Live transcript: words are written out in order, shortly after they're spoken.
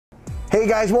Hey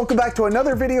guys, welcome back to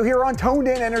another video here on Toned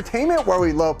In Entertainment, where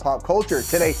we love pop culture.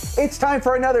 Today, it's time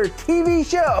for another TV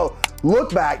show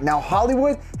look back. Now,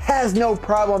 Hollywood has no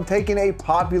problem taking a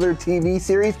popular TV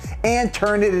series and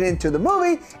turning it into the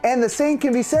movie, and the same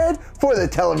can be said for the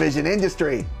television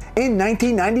industry. In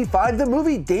 1995, the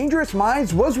movie Dangerous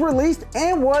Minds was released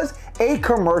and was a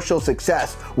commercial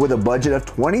success. With a budget of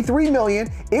 $23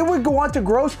 million, it would go on to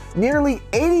gross nearly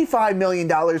 $85 million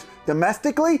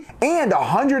domestically and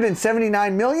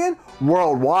 $179 million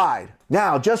worldwide.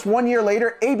 Now, just 1 year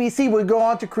later, ABC would go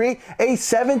on to create a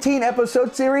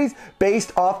 17-episode series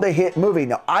based off the hit movie.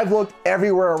 Now, I've looked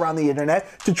everywhere around the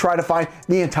internet to try to find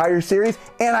the entire series,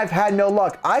 and I've had no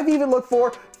luck. I've even looked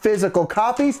for physical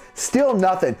copies, still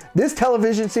nothing. This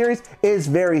television series is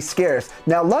very scarce.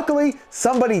 Now, luckily,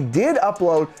 somebody did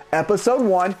upload episode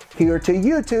 1 here to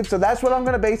YouTube, so that's what I'm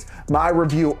gonna base my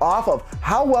review off of.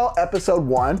 How well episode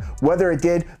 1, whether it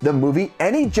did the movie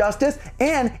any justice,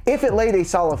 and if it laid a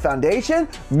solid foundation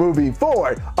moving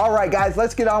forward. All right, guys,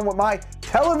 let's get on with my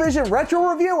television retro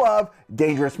review of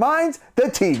Dangerous Minds, the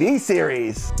TV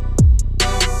series.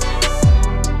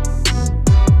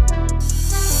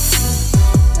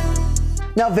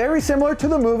 Now, very similar to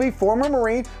the movie, former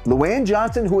Marine Luann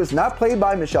Johnson, who is not played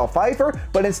by Michelle Pfeiffer,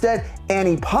 but instead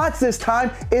Annie Potts this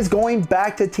time, is going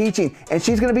back to teaching, and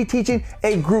she's going to be teaching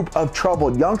a group of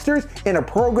troubled youngsters in a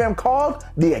program called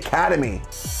The Academy.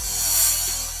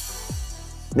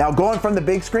 Now, going from the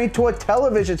big screen to a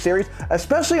television series,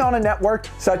 especially on a network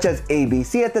such as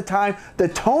ABC at the time, the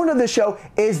tone of the show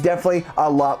is definitely a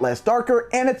lot less darker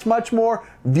and it's much more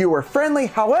viewer friendly.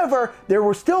 However, there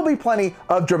will still be plenty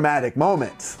of dramatic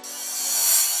moments.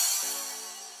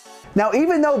 Now,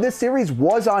 even though this series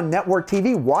was on network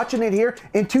TV, watching it here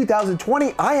in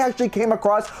 2020, I actually came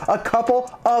across a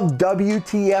couple of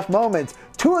WTF moments.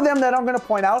 Two of them that I'm going to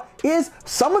point out is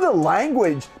some of the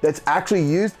language that's actually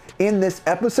used in this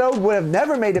episode would have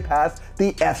never made it past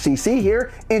the FCC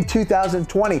here in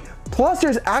 2020. Plus,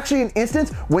 there's actually an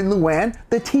instance when Luann,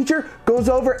 the teacher, goes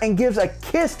over and gives a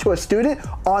kiss to a student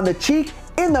on the cheek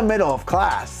in the middle of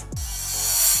class.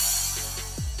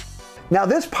 Now,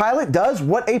 this pilot does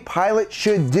what a pilot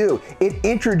should do. It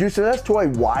introduces us to a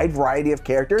wide variety of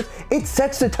characters, it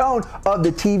sets the tone of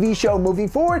the TV show moving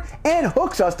forward, and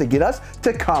hooks us to get us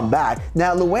to come back.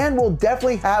 Now, Luann will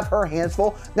definitely have her hands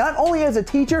full, not only as a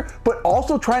teacher, but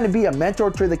also trying to be a mentor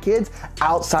to the kids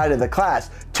outside of the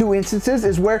class. Two instances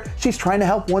is where she's trying to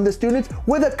help one of the students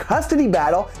with a custody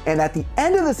battle, and at the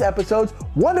end of this episode,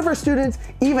 one of her students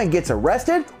even gets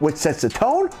arrested, which sets the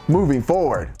tone moving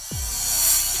forward.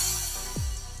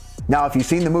 Now, if you've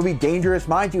seen the movie Dangerous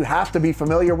Minds, you have to be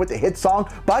familiar with the hit song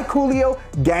by Coolio,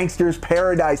 Gangster's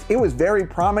Paradise. It was very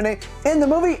prominent in the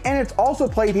movie, and it's also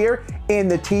played here in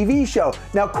the TV show.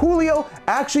 Now, Coolio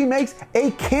actually makes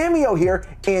a cameo here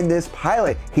in this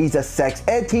pilot. He's a sex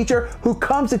ed teacher who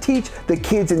comes to teach the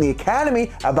kids in the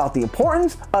academy about the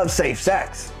importance of safe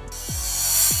sex.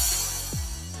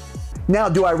 Now,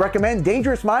 do I recommend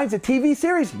Dangerous Minds, a TV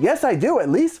series? Yes, I do, at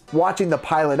least watching the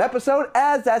pilot episode,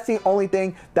 as that's the only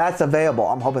thing that's available.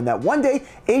 I'm hoping that one day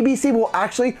ABC will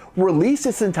actually release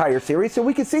this entire series so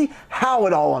we can see how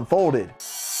it all unfolded.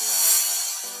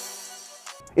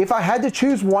 If I had to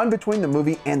choose one between the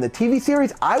movie and the TV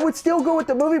series, I would still go with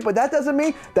the movie, but that doesn't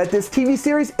mean that this TV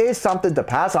series is something to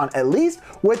pass on, at least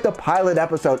with the pilot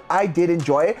episode. I did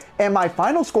enjoy it, and my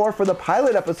final score for the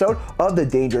pilot episode of the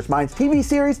Dangerous Minds TV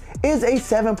series is a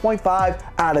 7.5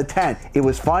 out of 10. It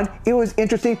was fun, it was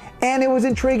interesting, and it was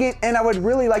intriguing, and I would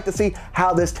really like to see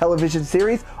how this television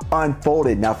series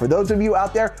unfolded. Now, for those of you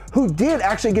out there who did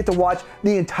actually get to watch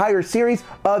the entire series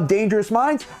of Dangerous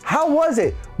Minds, how was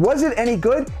it? Was it any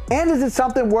good? And is it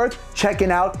something worth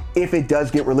checking out if it does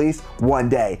get released one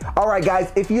day? All right,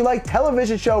 guys, if you like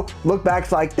television show look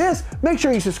backs like this, make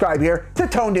sure you subscribe here to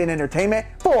Toned In Entertainment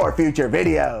for future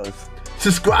videos.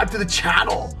 Subscribe to the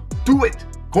channel. Do it.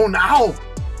 Go now.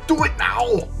 Do it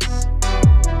now.